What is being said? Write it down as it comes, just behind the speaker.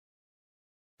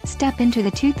Step into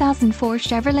the 2004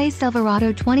 Chevrolet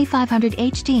Silverado 2500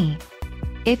 HD.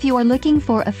 If you are looking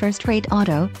for a first-rate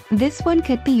auto, this one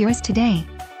could be yours today.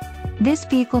 This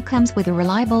vehicle comes with a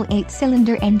reliable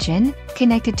 8-cylinder engine,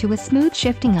 connected to a smooth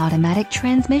shifting automatic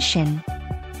transmission.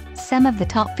 Some of the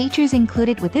top features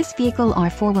included with this vehicle are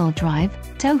 4-wheel drive,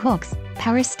 tow hooks,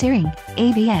 power steering,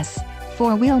 ABS,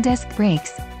 4-wheel disc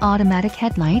brakes, automatic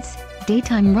headlights,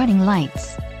 daytime running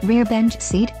lights, rear bench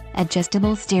seat,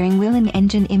 adjustable steering wheel and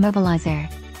engine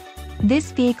immobilizer.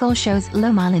 This vehicle shows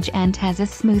low mileage and has a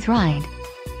smooth ride.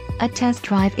 A test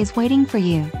drive is waiting for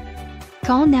you.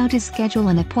 Call now to schedule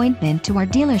an appointment to our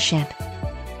dealership.